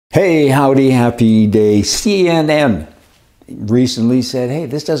Hey, howdy, happy day. CNN recently said, hey,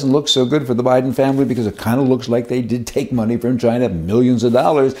 this doesn't look so good for the Biden family because it kind of looks like they did take money from China, millions of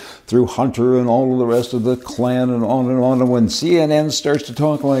dollars, through Hunter and all of the rest of the clan and on and on. And when CNN starts to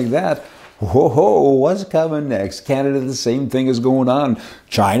talk like that, whoa, what's coming next? Canada, the same thing is going on.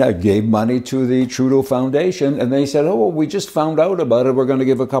 China gave money to the Trudeau Foundation, and they said, oh, we just found out about it. We're going to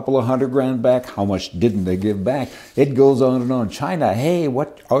give a couple of $100,000 back. How much didn't they give back? It goes on and on. China, hey,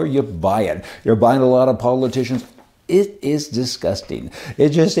 what are you buying? You're buying a lot of politicians. It is disgusting. It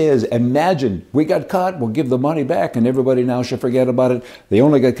just is. Imagine we got caught, we'll give the money back, and everybody now should forget about it. They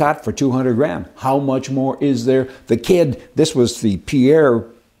only got caught for $200,000. How much more is there? The kid, this was the Pierre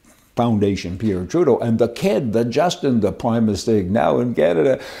Foundation, Pierre Trudeau, and the kid, the Justin, the prime mistake now in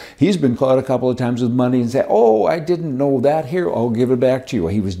Canada, he's been caught a couple of times with money and said, oh, I didn't know that. Here, I'll give it back to you.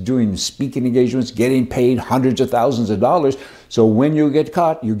 He was doing speaking engagements, getting paid hundreds of thousands of dollars. So when you get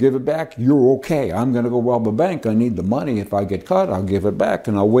caught, you give it back, you're okay. I'm going to go rob a bank. I need the money. If I get caught, I'll give it back,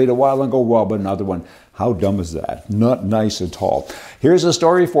 and I'll wait a while and go rob another one. How dumb is that? Not nice at all. Here's a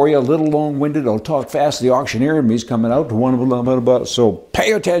story for you, a little long-winded. I'll talk fast. The auctioneer and me's coming out. So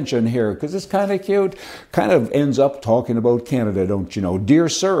pay attention here, because it's kind of cute. Kind of ends up talking about Canada, don't you know? Dear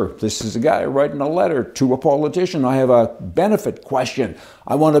sir, this is a guy writing a letter to a politician. I have a benefit question.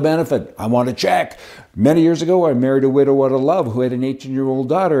 I want a benefit. I want a check. Many years ago, I married a widow out of love who had an 18-year-old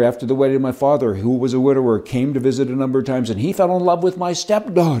daughter. After the wedding, my father, who was a widower, came to visit a number of times, and he fell in love with my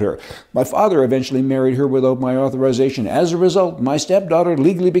stepdaughter. My father eventually married her without my authorization. As a result, my stepdaughter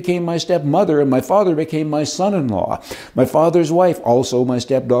legally became my stepmother, and my father became my son-in-law. My father's wife, also my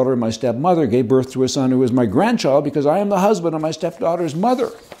stepdaughter and my stepmother, gave birth to a son who is my grandchild because I am the husband of my stepdaughter's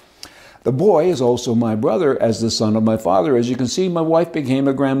mother. The boy is also my brother as the son of my father. As you can see, my wife became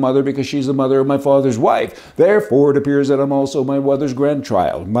a grandmother because she's the mother of my father's wife. Therefore, it appears that I'm also my mother's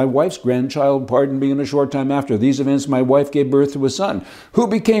grandchild. My wife's grandchild, pardon me, in a short time after these events, my wife gave birth to a son who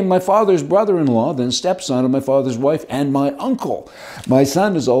became my father's brother-in-law, then stepson of my father's wife, and my uncle. My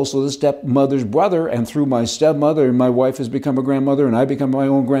son is also the stepmother's brother, and through my stepmother, my wife has become a grandmother, and I become my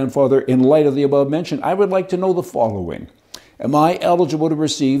own grandfather. In light of the above mentioned, I would like to know the following. Am I eligible to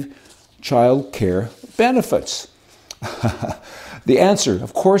receive child care benefits? The answer,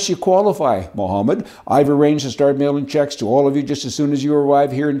 of course you qualify, Mohammed. I've arranged to start mailing checks to all of you just as soon as you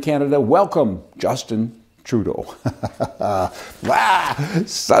arrive here in Canada. Welcome, Justin Trudeau.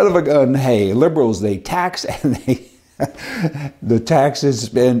 Son of a gun. Hey, liberals, they tax and the tax and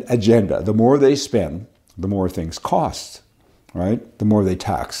spend agenda. The more they spend, the more things cost, right? The more they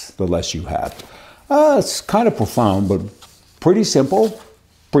tax, the less you have. It's kind of profound, but pretty simple.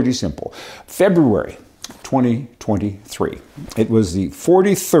 Pretty simple. February 2023. It was the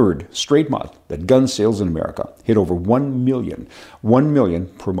 43rd straight month that gun sales in America hit over 1 million. 1 million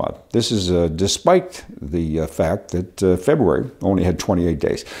per month. This is despite the fact that February only had 28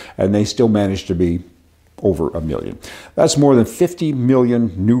 days, and they still managed to be over 1 million. That's more than 50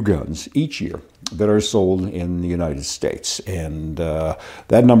 million new guns each year that are sold in the United States. And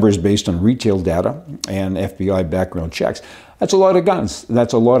that number is based on retail data and FBI background checks. That's a lot of guns.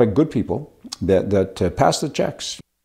 That's a lot of good people that pass the checks.